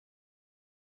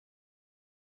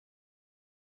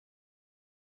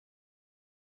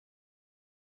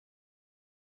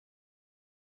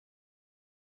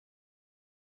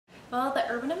Well, the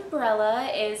Urban Umbrella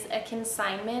is a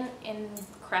consignment and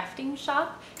crafting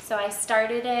shop. So I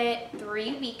started it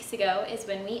 3 weeks ago is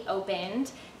when we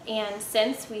opened. And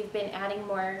since we've been adding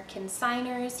more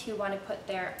consigners who want to put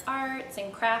their arts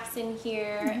and crafts in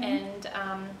here and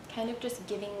kind of just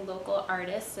giving local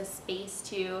artists a space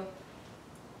to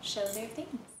show their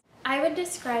things. I would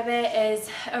describe it as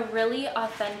a really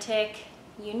authentic,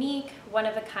 unique,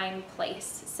 one-of-a-kind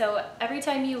place. So every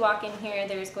time you walk in here,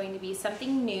 there's going to be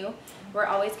something new. We're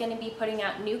always going to be putting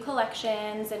out new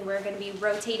collections, and we're going to be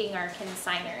rotating our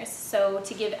consigners. So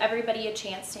to give everybody a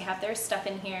chance to have their stuff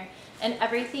in here, and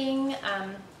everything,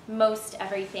 most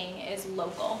everything is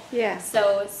local. Yeah.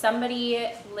 So somebody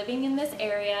living in this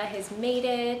area has made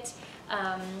it,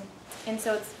 and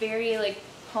so it's very like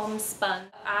homespun.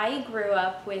 I grew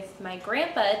up with my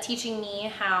grandpa teaching me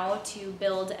how to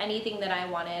build anything that I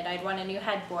wanted. I'd want a new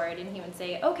headboard and he would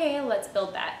say, okay, let's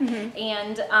build that.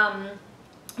 And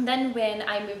then when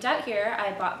I moved out here,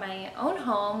 I bought my own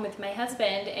home with my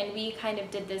husband, and we kind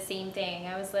of did the same thing.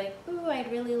 I was like, ooh,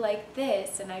 I'd really like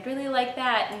this and I'd really like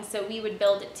that, and so we would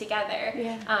build it together.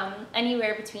 Yeah.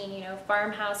 Anywhere between, you know,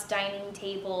 farmhouse dining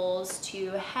tables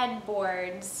to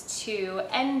headboards to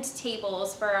end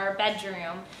tables for our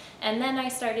bedroom. And then I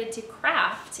started to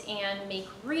craft and make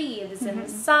wreaths and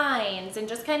signs and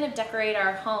just kind of decorate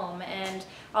our home. And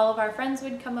all of our friends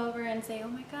would come over and say, oh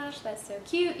my gosh, that's so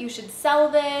cute. You should sell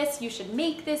this. You should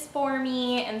make this for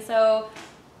me. And so,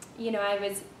 you know, I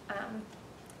was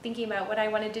thinking about what I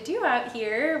wanted to do out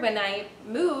here. When I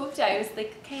moved, I was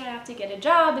like, okay, I have to get a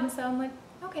job. And so I'm like,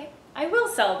 okay, I will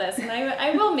sell this and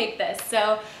I will make this.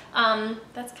 So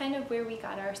that's kind of where we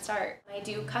got our start. I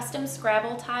do custom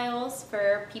Scrabble tiles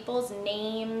for people's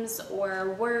names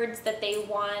or words that they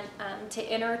want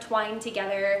to intertwine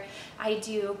together. I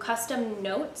do custom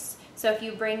notes. So if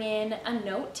you bring in a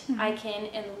note, I can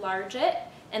enlarge it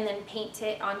and then paint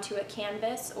it onto a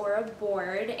canvas or a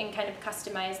board and kind of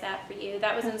customize that for you.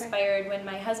 That was inspired when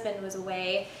my husband was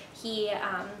away. He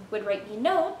would write me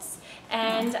notes,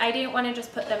 and I didn't want to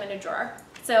just put them in a drawer.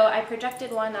 So I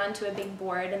projected one onto a big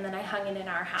board, and then I hung it in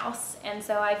our house. And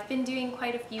so I've been doing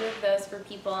quite a few of those for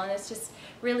people, and it's just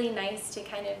really nice to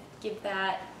kind of give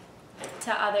that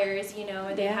to others. You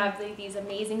know, they have like these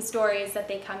amazing stories that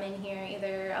they come in here.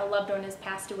 Either a loved one has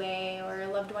passed away, or a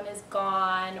loved one is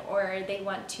gone, or they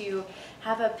want to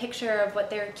have a picture of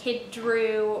what their kid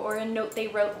drew, or a note they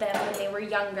wrote them when they were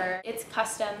younger. It's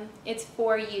custom, it's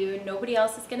for you, nobody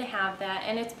else is going to have that,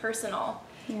 and it's personal.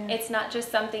 It's not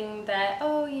just something that,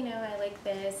 oh, you know, I like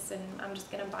this and I'm just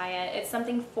going to buy it. It's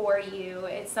something for you.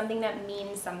 It's something that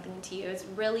means something to you. It's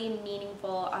really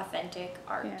meaningful, authentic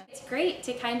art. It's great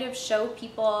to kind of show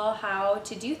people how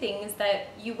to do things that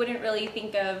you wouldn't really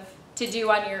think of to do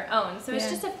on your own. So it's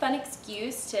just a fun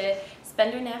excuse to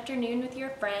spend an afternoon with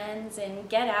your friends and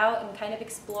get out and kind of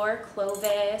explore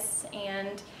Clovis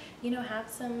and, you know, have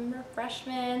some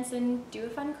refreshments and do a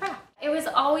fun craft. It was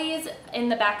always in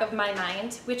the back of my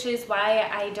mind, which is why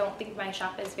I don't think my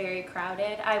shop is very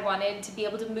crowded. I wanted to be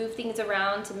able to move things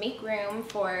around to make room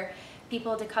for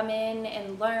people to come in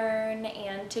and learn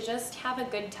and to just have a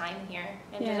good time here,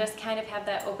 and to just kind of have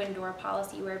that open door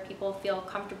policy where people feel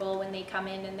comfortable when they come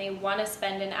in and they want to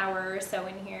spend an hour or so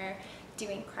in here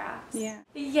doing crafts.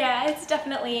 Yeah, it's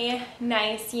definitely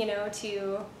nice, you know,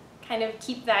 to kind of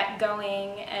keep that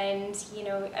going. And, you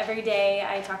know, every day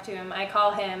I talk to him, I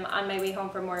call him on my way home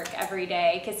from work every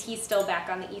day, because he's still back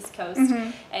on the East Coast,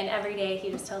 and every day he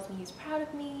just tells me he's proud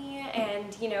of me.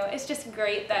 And, you know, it's just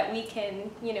great that we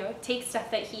can, you know, take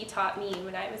stuff that he taught me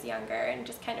when I was younger and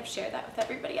just kind of share that with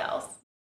everybody else.